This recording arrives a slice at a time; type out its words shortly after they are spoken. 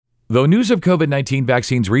Though news of COVID-19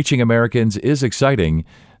 vaccines reaching Americans is exciting,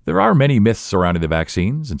 there are many myths surrounding the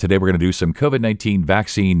vaccines, and today we're going to do some COVID-19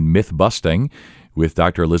 vaccine myth busting with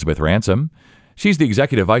Dr. Elizabeth Ransom. She's the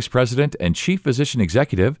Executive Vice President and Chief Physician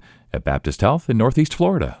Executive at Baptist Health in Northeast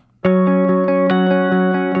Florida.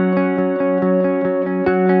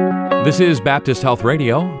 This is Baptist Health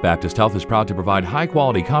Radio. Baptist Health is proud to provide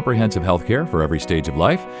high-quality, comprehensive health care for every stage of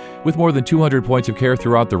life. With more than 200 points of care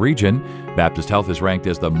throughout the region, Baptist Health is ranked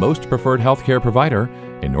as the most preferred health care provider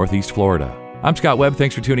in Northeast Florida. I'm Scott Webb.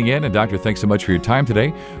 Thanks for tuning in. And Doctor, thanks so much for your time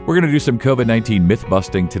today. We're going to do some COVID-19 myth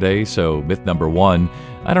busting today. So myth number one,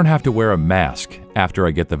 I don't have to wear a mask after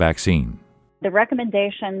I get the vaccine. The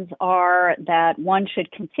recommendations are that one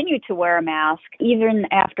should continue to wear a mask even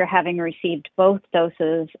after having received both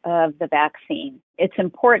doses of the vaccine. It's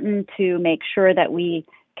important to make sure that we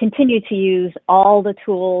continue to use all the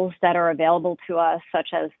tools that are available to us, such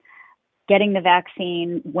as getting the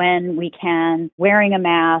vaccine when we can, wearing a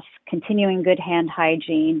mask, continuing good hand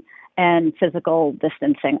hygiene, and physical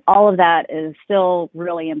distancing. All of that is still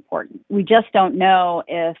really important. We just don't know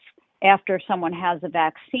if after someone has a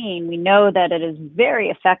vaccine, we know that it is very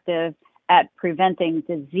effective at preventing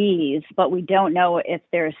disease, but we don't know if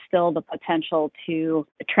there's still the potential to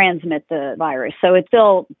transmit the virus. So it's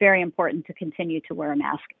still very important to continue to wear a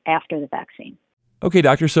mask after the vaccine. Okay,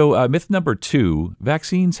 doctor. So myth number two,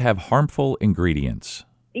 vaccines have harmful ingredients.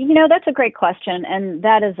 That's a great question, and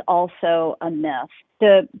that is also a myth.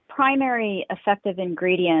 The primary effective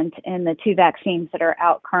ingredient in the two vaccines that are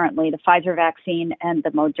out currently, the Pfizer vaccine and the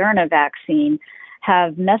Moderna vaccine,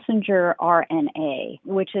 have messenger RNA,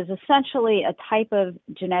 which is essentially a type of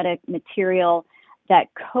genetic material that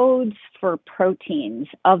codes for proteins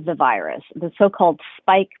of the virus, the so-called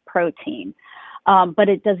spike protein. But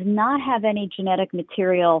it does not have any genetic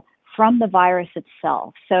material from the virus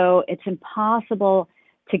itself. So it's impossible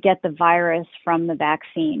to get the virus from the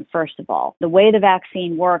vaccine, first of all. The way the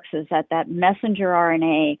vaccine works is that messenger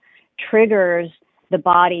RNA triggers the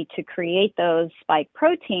body to create those spike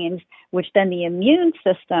proteins, which then the immune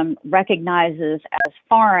system recognizes as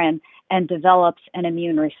foreign and develops an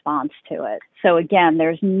immune response to it. So again,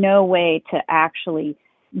 there's no way to actually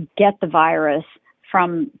get the virus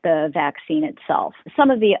from the vaccine itself. Some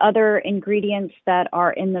of the other ingredients that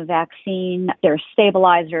are in the vaccine, they're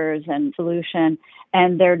stabilizers and solution,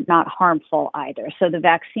 and they're not harmful either. So the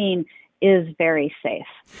vaccine is very safe.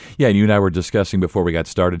 Yeah, and you and I were discussing before we got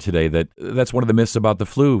started today that that's one of the myths about the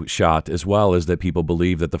flu shot as well, is that people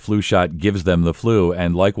believe that the flu shot gives them the flu.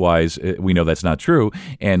 And likewise, we know that's not true.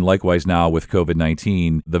 And likewise now with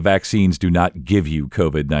COVID-19, the vaccines do not give you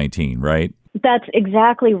COVID-19, right? That's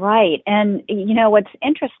exactly right. And, what's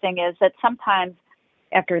interesting is that sometimes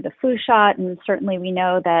after the flu shot, and certainly we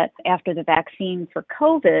know that after the vaccine for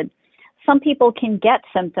COVID, some people can get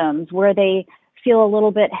symptoms where they feel a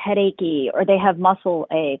little bit headachy or they have muscle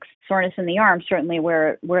aches, soreness in the arm, certainly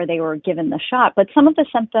where they were given the shot. But some of the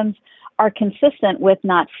symptoms are consistent with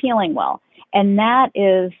not feeling well. And that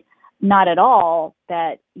is not at all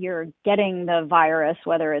that you're getting the virus,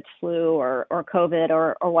 whether it's flu or COVID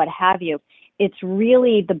or what have you. It's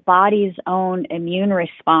really the body's own immune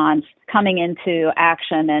response coming into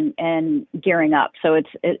action and gearing up. So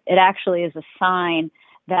it actually is a sign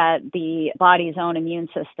that the body's own immune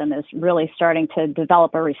system is really starting to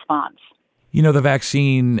develop a response. The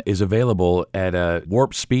vaccine is available at a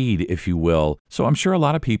warp speed, if you will. So I'm sure a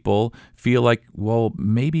lot of people feel like, well,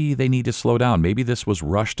 maybe they need to slow down. Maybe this was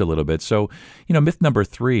rushed a little bit. So, myth number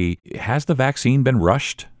three, has the vaccine been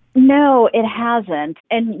rushed? No, it hasn't.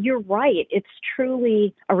 And you're right. It's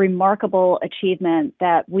truly a remarkable achievement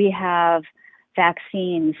that we have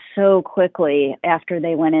vaccines so quickly after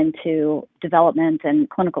they went into development and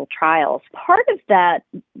clinical trials. Part of that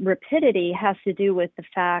rapidity has to do with the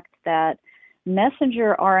fact that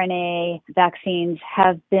messenger RNA vaccines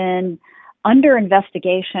have been under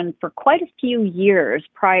investigation for quite a few years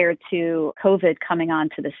prior to COVID coming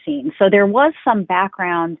onto the scene. So there was some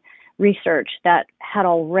background research that had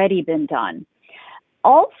already been done.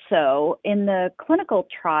 Also, in the clinical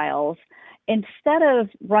trials, instead of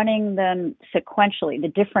running them sequentially,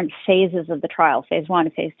 the different phases of the trial, phase 1,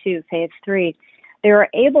 phase 2, phase 3, they were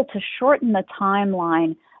able to shorten the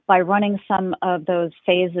timeline by running some of those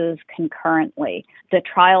phases concurrently. The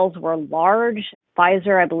trials were large.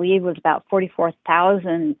 Pfizer, I believe, was about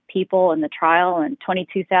 44,000 people in the trial, and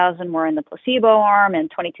 22,000 were in the placebo arm, and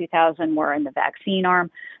 22,000 were in the vaccine arm.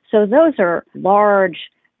 So those are large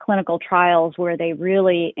clinical trials where they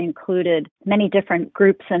really included many different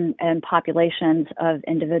groups and populations of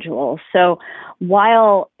individuals. So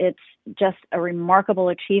while it's just a remarkable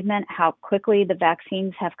achievement how quickly the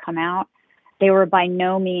vaccines have come out, They were by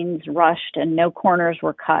no means rushed and no corners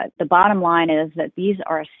were cut. The bottom line is that these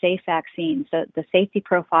are safe vaccines. The safety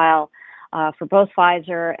profile for both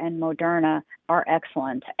Pfizer and Moderna are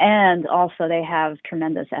excellent. And also they have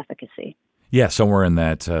tremendous efficacy. Yeah, somewhere in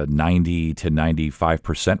that 90 to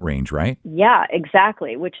 95% range, right? Yeah,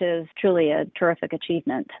 exactly, which is truly a terrific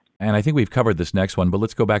achievement. And I think we've covered this next one, but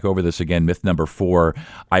let's go back over this again. Myth number 4,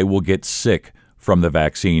 I will get sick from the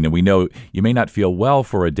vaccine. And we know you may not feel well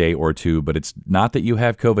for a day or two, but it's not that you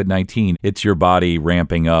have COVID-19. It's your body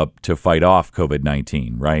ramping up to fight off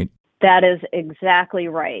COVID-19, right? That is exactly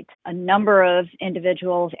right. A number of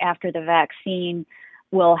individuals after the vaccine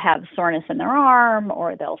will have soreness in their arm,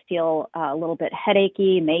 or they'll feel a little bit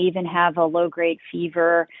headachy, may even have a low-grade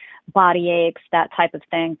fever, body aches, that type of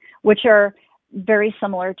thing, which are very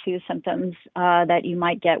similar to symptoms that you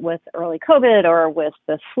might get with early COVID or with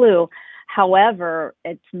the flu. However,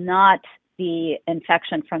 it's not the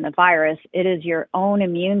infection from the virus. It is your own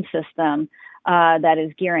immune system that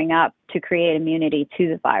is gearing up to create immunity to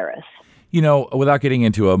the virus. You know, without getting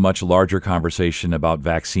into a much larger conversation about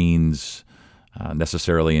vaccines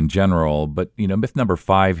necessarily in general, but, you know, myth number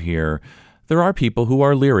 5 here, there are people who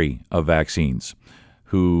are leery of vaccines,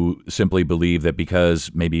 who simply believe that because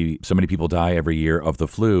maybe so many people die every year of the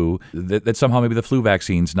flu, that somehow maybe the flu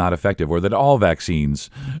vaccine's not effective, or that all vaccines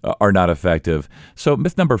are not effective. So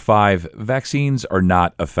myth number 5, vaccines are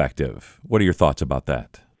not effective. What are your thoughts about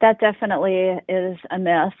that? That definitely is a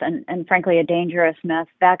myth, and frankly, a dangerous myth.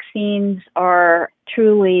 Vaccines are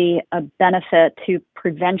truly a benefit to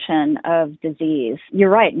prevention of disease. You're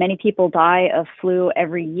right, many people die of flu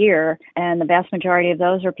every year, and the vast majority of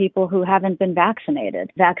those are people who haven't been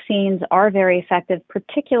vaccinated. Vaccines are very effective,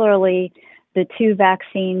 particularly the 2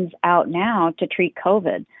 vaccines out now to treat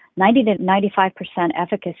COVID. 90 to 95%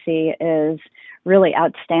 efficacy is really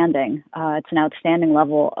outstanding. It's an outstanding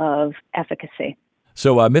level of efficacy.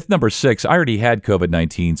 So myth number 6, I already had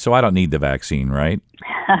COVID-19, so I don't need the vaccine, right?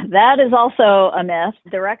 That is also a myth.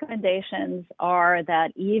 The recommendations are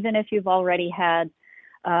that even if you've already had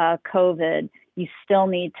COVID, you still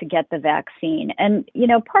need to get the vaccine. And, you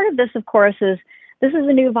know, part of this, of course, is this is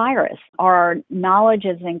a new virus. Our knowledge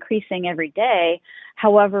is increasing every day.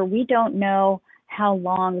 However, we don't know how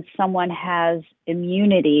long someone has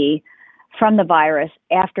immunity from the virus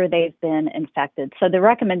after they've been infected. So the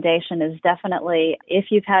recommendation is definitely, if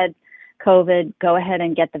you've had COVID, go ahead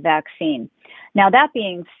and get the vaccine. Now, that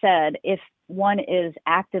being said, if one is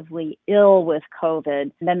actively ill with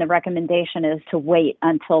COVID, then the recommendation is to wait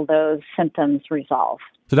until those symptoms resolve.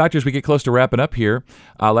 So, doctors, we get close to wrapping up here.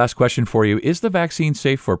 Last question for you. Is the vaccine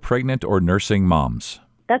safe for pregnant or nursing moms?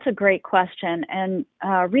 That's a great question. And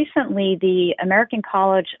recently, the American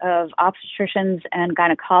College of Obstetricians and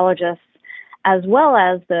Gynecologists, as well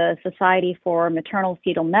as the Society for Maternal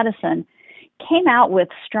Fetal Medicine, came out with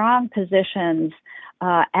strong positions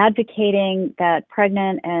advocating that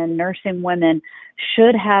pregnant and nursing women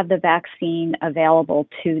should have the vaccine available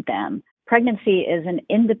to them. Pregnancy is an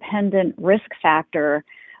independent risk factor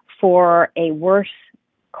for a worse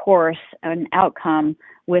course and outcome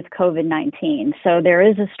with COVID-19. So there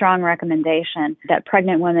is a strong recommendation that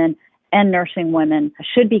pregnant women and nursing women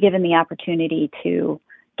should be given the opportunity to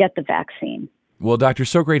get the vaccine. Well, Doctor,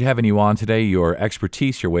 so great having you on today. Your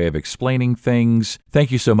expertise, your way of explaining things.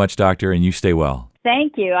 Thank you so much, Doctor, and you stay well.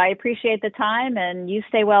 Thank you. I appreciate the time, and you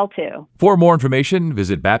stay well, too. For more information,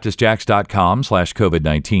 visit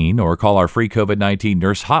baptistjacks.com/COVID-19 or call our free COVID-19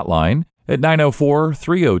 nurse hotline at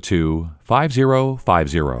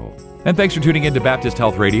 904-302-5050. And thanks for tuning in to Baptist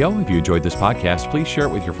Health Radio. If you enjoyed this podcast, please share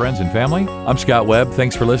it with your friends and family. I'm Scott Webb.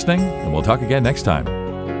 Thanks for listening, and we'll talk again next time.